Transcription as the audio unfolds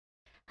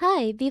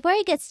Hi, before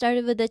I get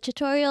started with the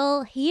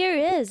tutorial, here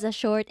is a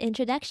short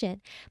introduction.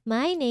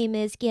 My name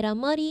is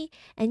Kiramori,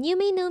 and you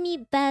may know me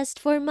best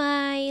for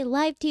my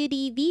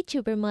Live2D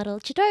VTuber model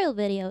tutorial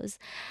videos.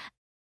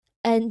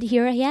 And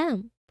here I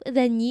am,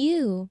 the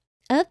new,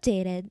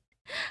 updated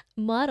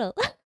model.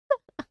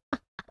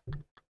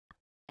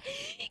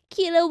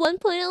 Kira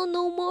 1.0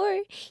 no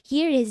more.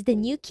 Here is the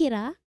new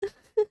Kira.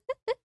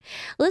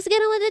 Let's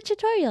get on with the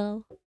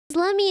tutorial.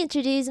 Let me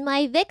introduce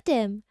my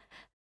victim.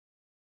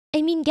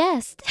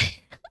 Guest.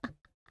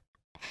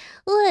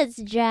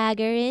 Let's drag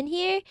her in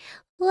here.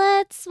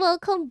 Let's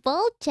welcome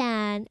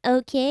Balchan.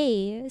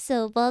 Okay,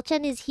 so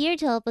Balchan is here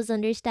to help us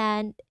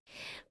understand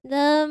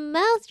the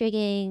mouth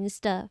rigging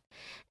stuff.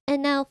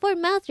 And now for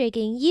mouth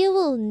rigging, you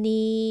will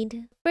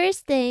need,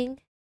 first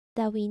thing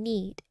that we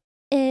need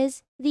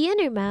is the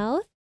inner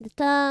mouth, the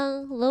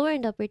tongue, lower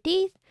and upper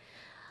teeth,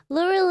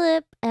 lower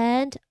lip,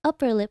 and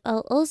upper lip.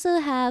 I'll also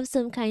have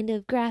some kind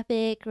of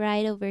graphic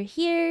right over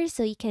here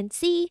so you can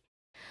see.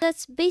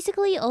 That's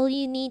basically all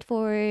you need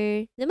for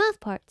the mouth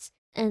parts.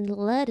 And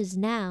let us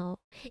now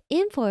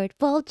import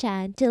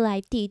Balchan to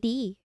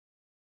Live2D.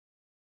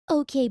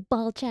 Okay,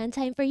 Balchan,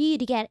 time for you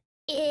to get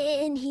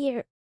in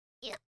here.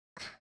 Yeah.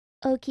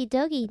 Okie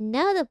dokie,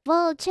 now that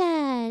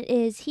Balchan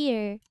is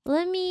here,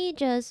 let me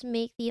just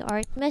make the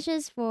art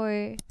meshes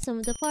for some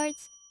of the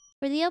parts.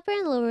 For the upper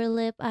and lower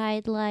lip,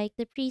 I'd like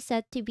the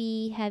preset to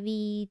be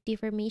heavy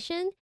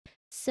deformation,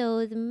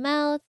 so the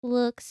mouth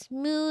looks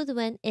smooth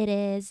when it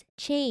is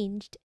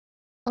changed.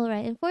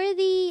 Alright, and for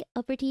the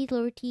upper teeth,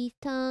 lower teeth,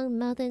 tongue,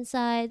 mouth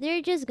inside,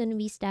 they're just gonna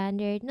be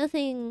standard.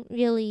 Nothing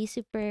really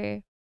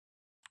super...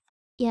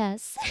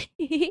 Yes.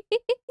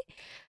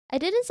 I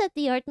didn't set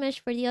the art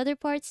mesh for the other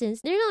parts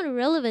since they're not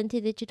relevant to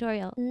the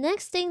tutorial.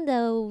 Next thing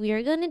though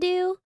we're gonna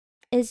do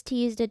is to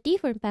use the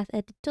deform path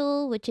edit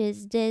tool, which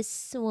is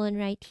this one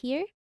right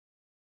here.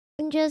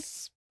 And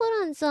just put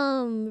on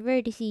some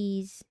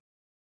vertices.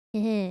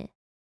 And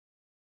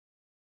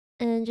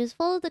just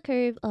follow the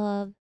curve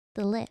of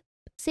the lip.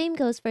 Same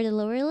goes for the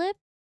lower lip.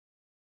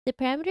 The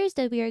parameters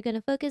that we are going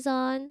to focus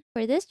on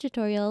for this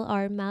tutorial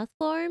are mouth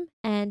form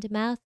and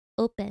mouth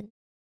open.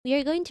 We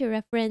are going to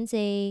reference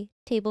a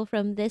table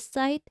from this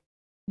site.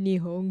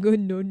 Nihongo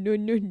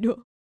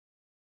no.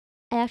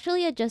 I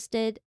actually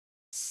adjusted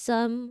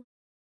some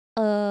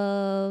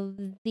of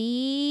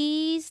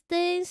these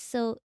things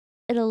so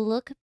it'll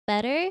look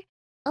better.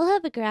 I'll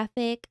have a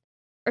graphic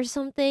or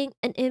something,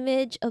 an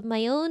image of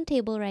my own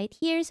table right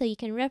here so you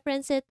can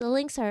reference it. The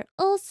links are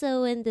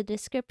also in the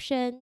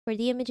description for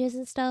the images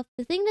and stuff.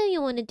 The thing that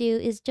you want to do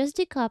is just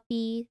to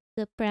copy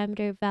the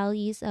parameter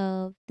values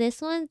of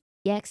this one.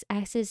 The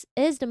x-axis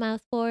is the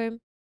mouth form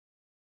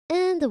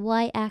and the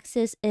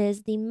y-axis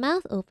is the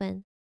mouth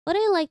open. What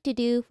I like to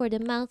do for the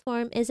mouth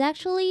form is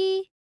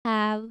actually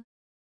have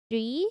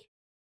 3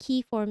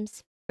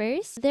 keyforms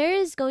first. There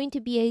is going to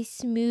be a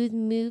smooth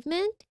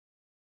movement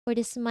for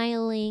the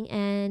smiling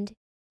and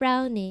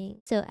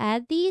frowning. So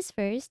add these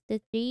first,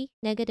 the 3,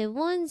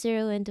 -1,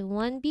 0, and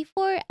 1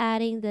 before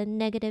adding the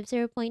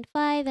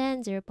 -0.5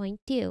 and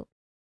 0.2.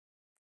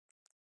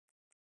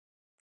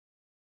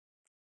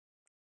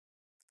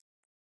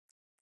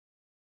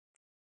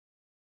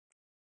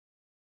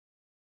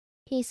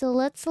 Okay, so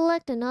let's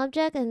select an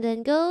object and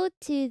then go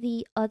to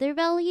the other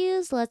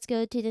values. Let's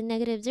go to the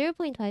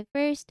 -0.5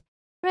 first.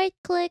 Right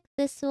click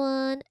this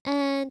one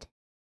and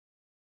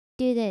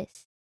do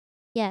this.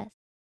 Yes,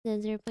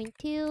 then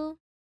 0.2.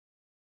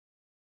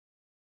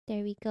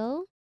 There we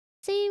go.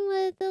 Same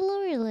with the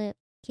lower lip.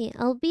 Okay,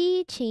 I'll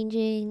be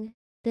changing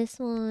this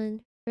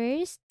one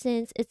first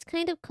since it's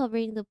kind of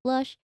covering the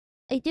blush.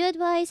 I do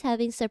advise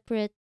having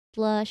separate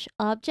blush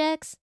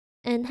objects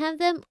and have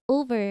them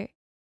over,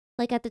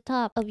 like at the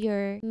top of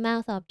your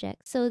mouth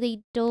object, so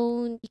they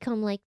don't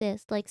become like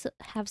this, like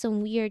have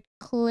some weird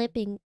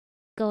clipping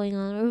going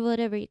on or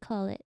whatever you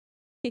call it.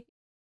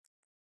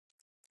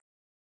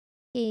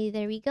 Okay,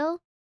 there we go.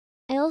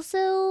 I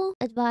also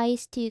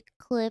advise to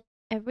clip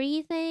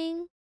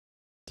everything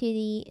to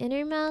the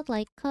inner mouth,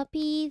 like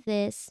copy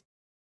this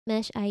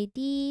mesh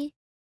ID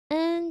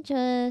and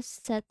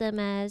just set them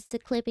as the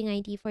clipping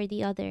ID for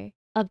the other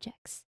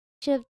objects.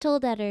 Should have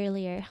told that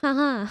earlier.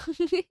 Haha.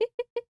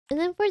 And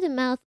then for the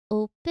mouth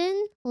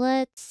open,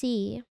 let's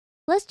see.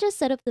 Let's just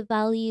set up the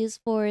values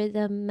for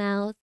the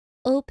mouth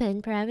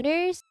open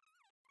parameters.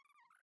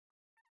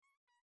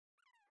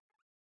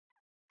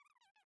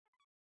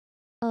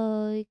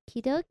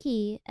 Okie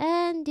dokie.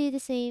 And do the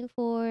same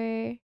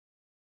for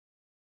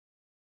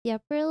the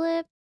upper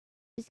lip.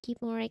 Just keep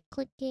on right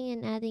clicking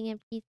and adding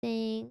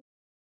everything.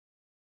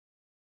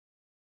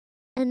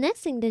 And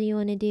next thing that you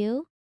want to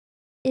do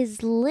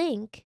is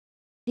link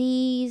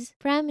these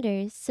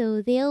parameters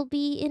so they'll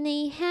be in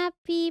a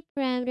happy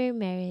parameter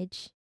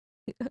marriage.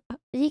 As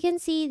you can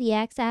see, the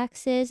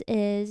x-axis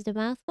is the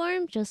mouth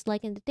form, just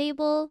like in the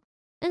table,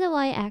 and the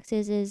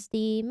y-axis is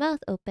the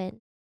mouth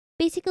open.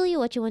 Basically,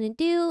 what you want to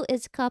do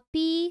is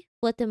copy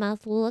what the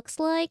mouth looks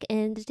like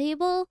in the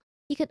table.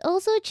 You could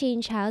also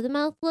change how the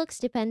mouth looks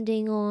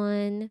depending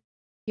on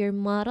your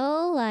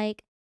model.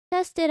 Like,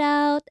 test it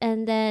out,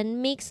 and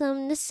then make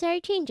some necessary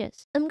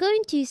changes. I'm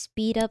going to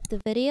speed up the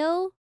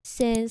video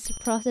since the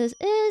process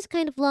is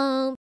kind of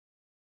long.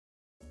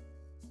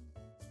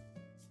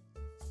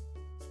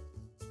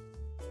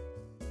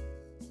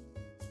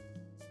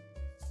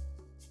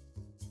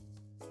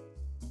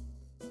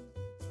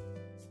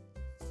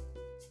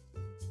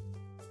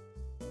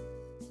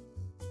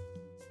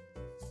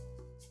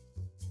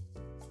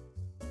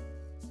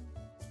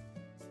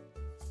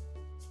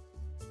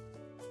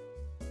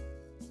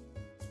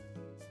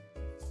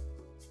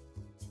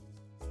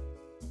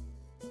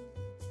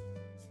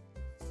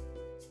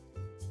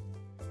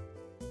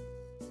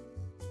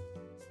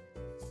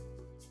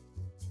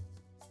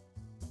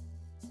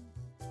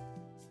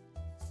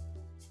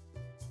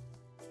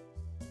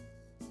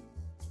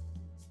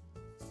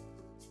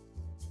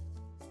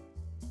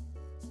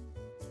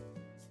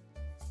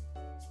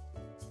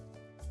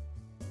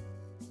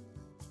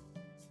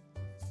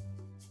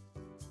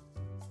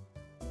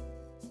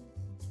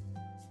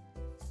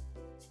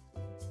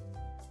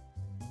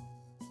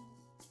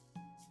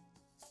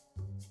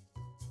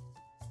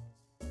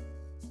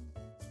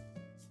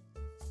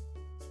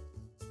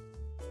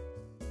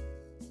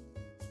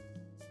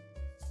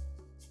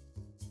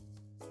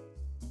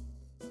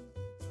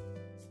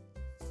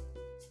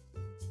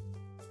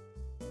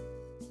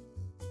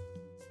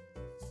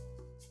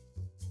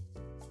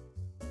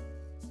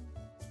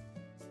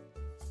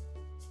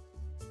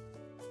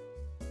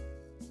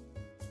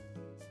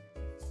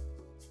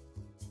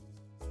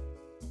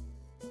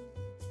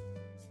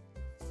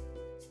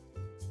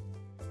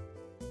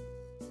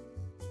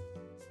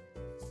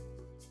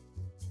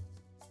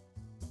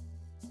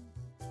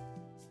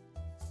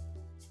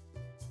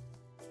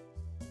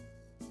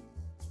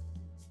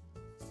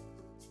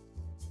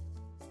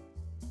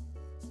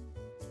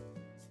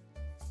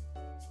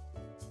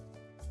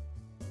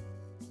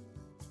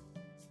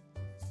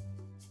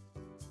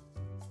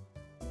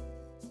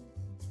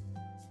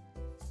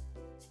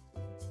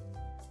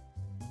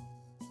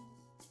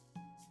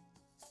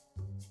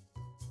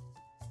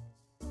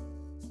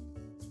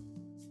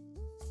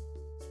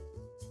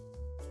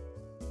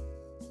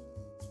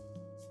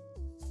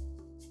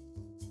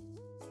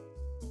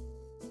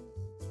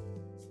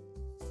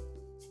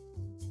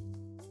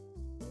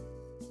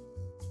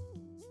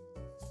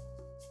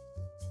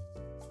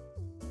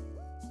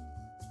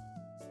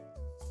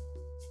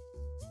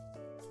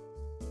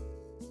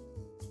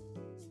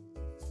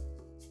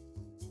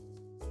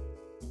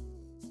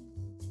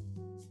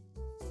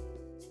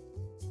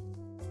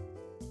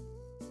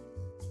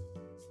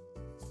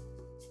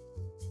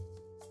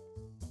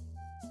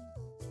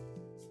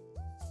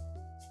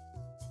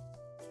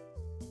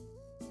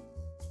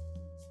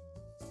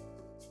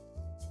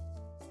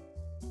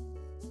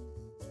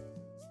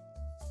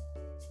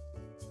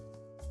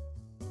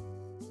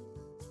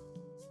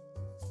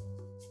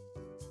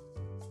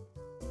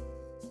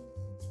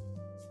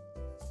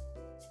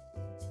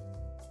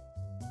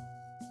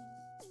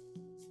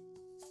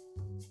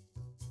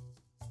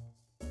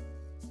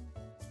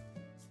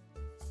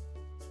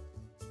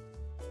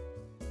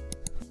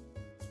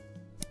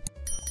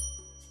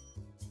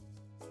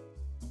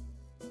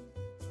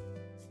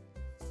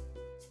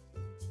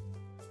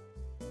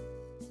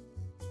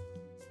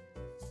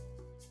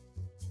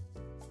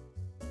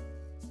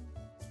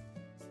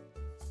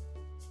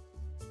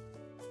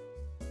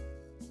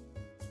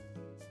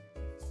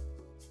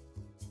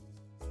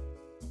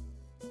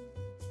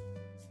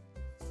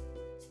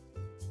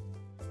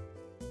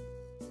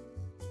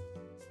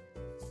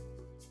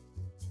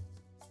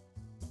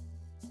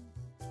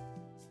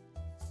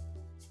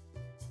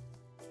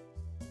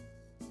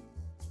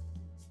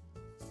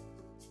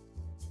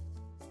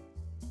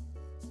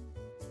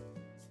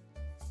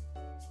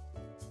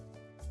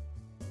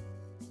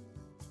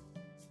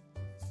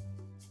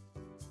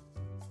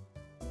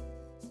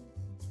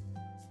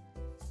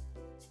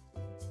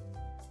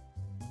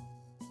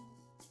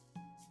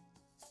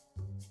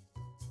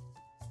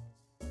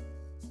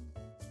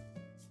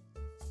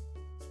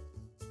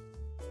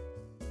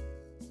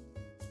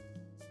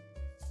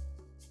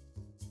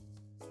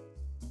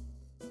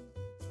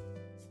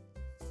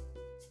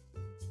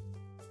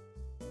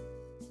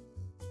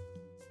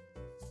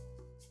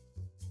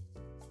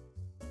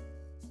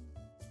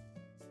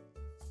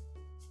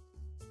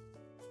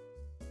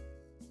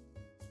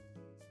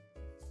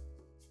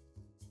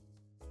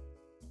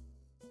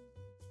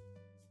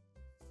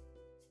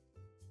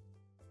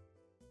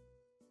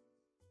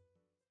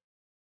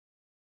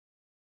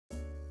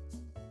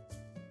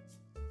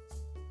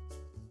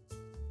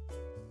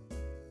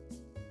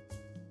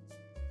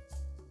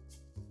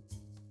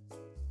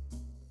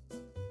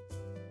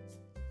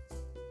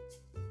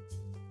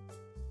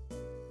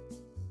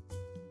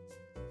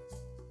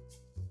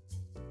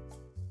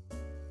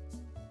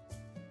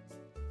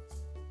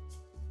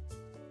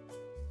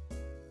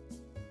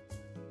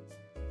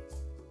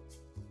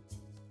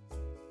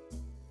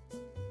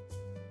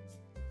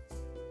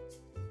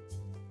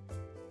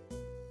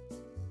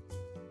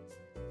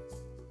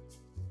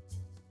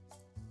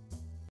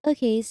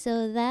 Okay,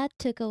 so that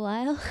took a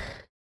while.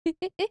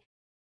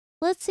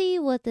 let's see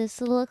what this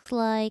looks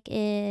like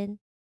in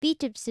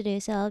VTube Studio,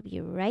 so I'll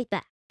be right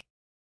back.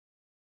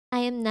 I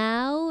am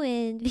now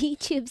in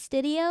VTube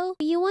Studio.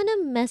 You want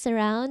to mess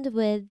around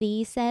with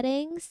these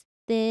settings.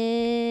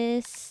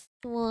 This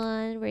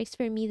one works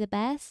for me the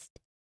best.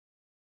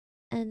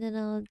 And then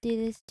I'll do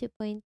this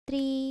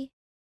 2.3.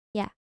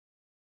 Yeah.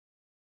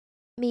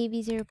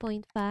 Maybe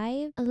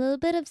 0.5. A little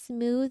bit of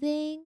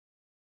smoothing.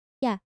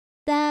 Yeah,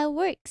 that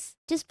works.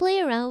 Just play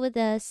around with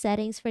the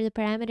settings for the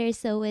parameters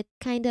so it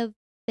kind of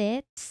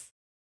fits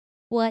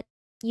what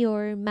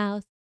your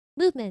mouth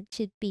movement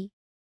should be.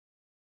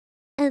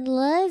 And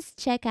let's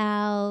check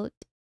out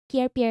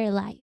Pierre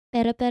Live.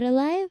 Pero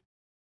Live?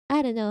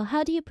 I don't know.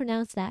 How do you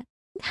pronounce that?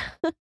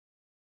 So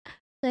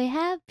I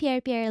have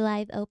Pierre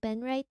Live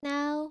open right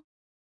now.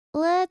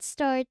 Let's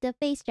start the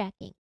face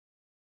tracking.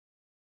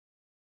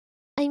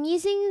 I'm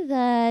using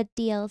the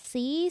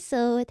DLC,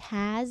 so it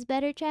has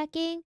better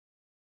tracking.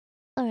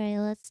 Alright,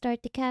 let's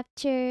start the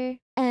capture.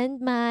 And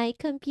my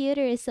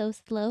computer is so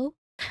slow.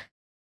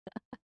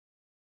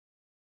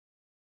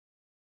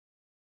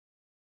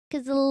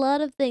 Because a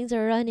lot of things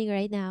are running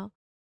right now.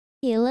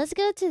 Okay, let's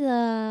go to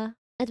the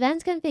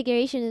advanced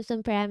configuration of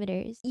some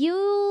parameters. You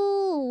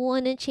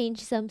want to change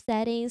some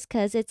settings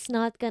because it's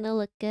not gonna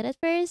look good at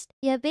first.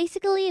 Yeah,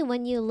 basically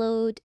when you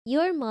load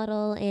your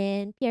model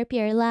in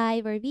Pierre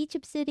Live or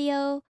VTube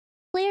Studio,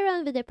 play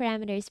around with the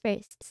parameters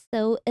first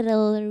so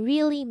it'll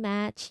really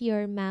match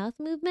your mouth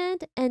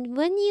movement. And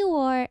when you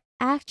are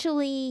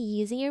actually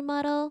using your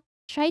model,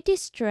 try to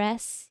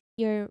stress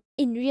your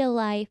in real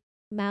life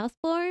mouth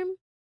form.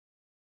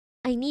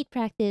 I need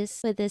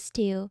practice with this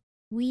too.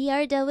 We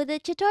are done with the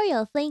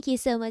tutorial. Thank you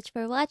so much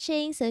for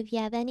watching. So if you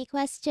have any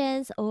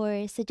questions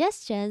or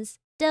suggestions,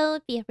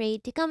 don't be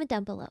afraid to comment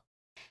down below.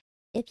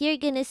 If you're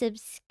gonna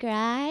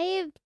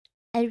subscribe,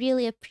 I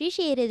really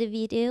appreciate it if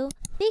you do.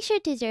 Make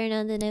sure to turn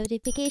on the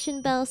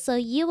notification bell so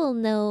you will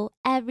know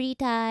every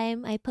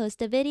time I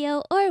post a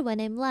video or when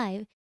I'm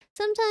live.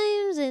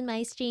 Sometimes in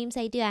my streams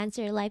I do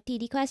answer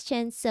Live2D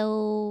questions,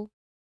 so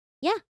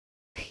yeah.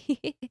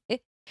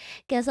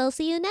 Guess I'll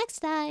see you next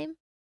time.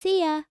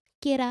 See ya,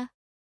 Kira.